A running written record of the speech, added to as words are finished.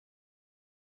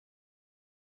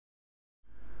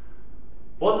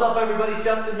What's up everybody,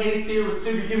 Justin Hayes here with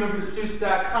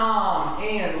SuperhumanPursuits.com,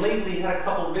 and lately had a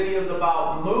couple videos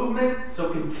about movement,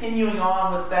 so continuing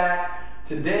on with that.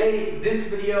 Today,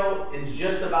 this video is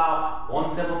just about one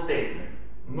simple statement.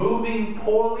 Moving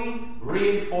poorly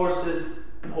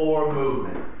reinforces poor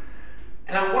movement.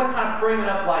 And I want to kind of frame it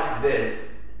up like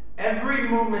this. Every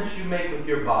movement you make with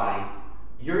your body,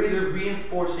 you're either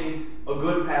reinforcing a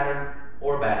good pattern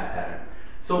or a bad pattern.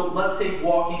 So let's take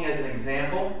walking as an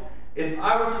example. If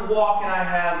I were to walk and I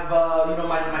have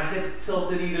my hips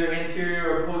tilted either anterior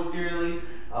or posteriorly,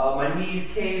 my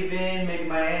knees cave in, maybe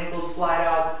my ankles slide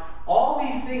out, all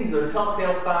these things are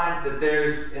telltale signs that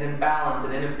there's an imbalance,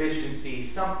 an inefficiency,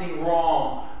 something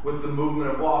wrong with the movement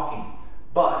of walking.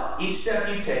 But each step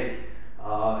you take,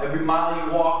 every mile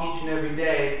you walk each and every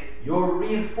day, you're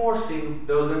reinforcing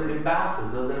those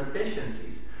imbalances, those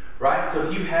inefficiencies. Right? So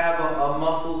if you have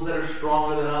muscles that are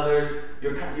stronger than others,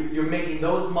 you're making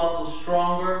those muscles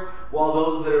stronger, while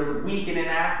those that are weak and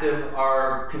inactive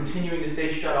are continuing to stay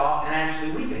shut off and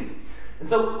actually weakening. And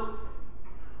so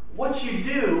what you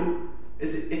do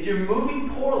is, if you're moving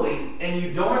poorly and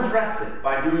you don't address it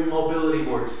by doing mobility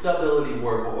work, stability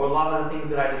work, or a lot of the things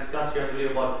that I discussed here in the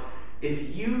video blog,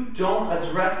 if you don't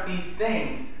address these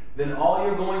things, then all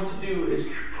you're going to do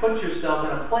is put yourself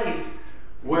in a place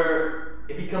where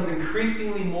it becomes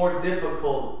increasingly more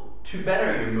difficult to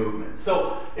better your movement.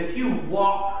 So if you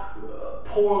walk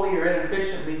poorly or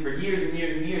inefficiently for years and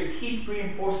years and years, keep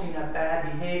reinforcing that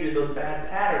bad behavior, those bad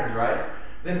patterns, right?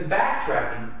 Then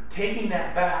backtracking, taking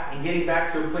that back and getting back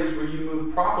to a place where you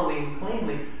move properly and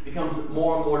cleanly becomes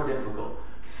more and more difficult.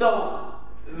 So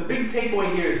the big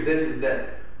takeaway here is this, is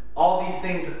that all these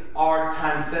things are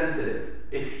time sensitive.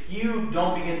 If you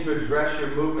don't begin to address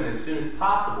your movement as soon as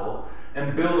possible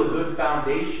and build a good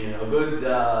foundation, a good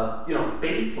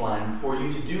baseline for you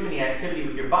to do any activity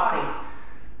with your body,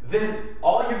 then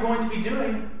all you're going to be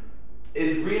doing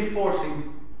is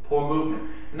reinforcing poor movement.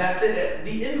 And that's it.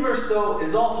 The inverse, though,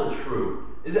 is also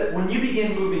true, is that when you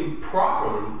begin moving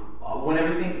properly, when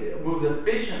everything moves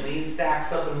efficiently and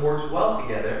stacks up and works well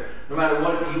together, no matter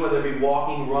what it be, whether it be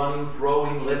walking, running,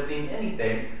 throwing, lifting,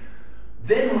 anything,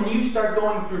 then when you start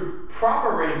going through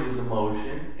proper ranges of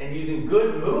motion and using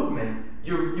good movement,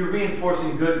 you're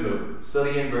reinforcing good movement. So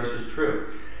the inverse is true.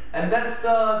 And that's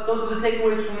those are the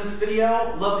takeaways from this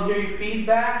video. Love to hear your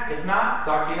feedback. If not,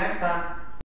 talk to you next time.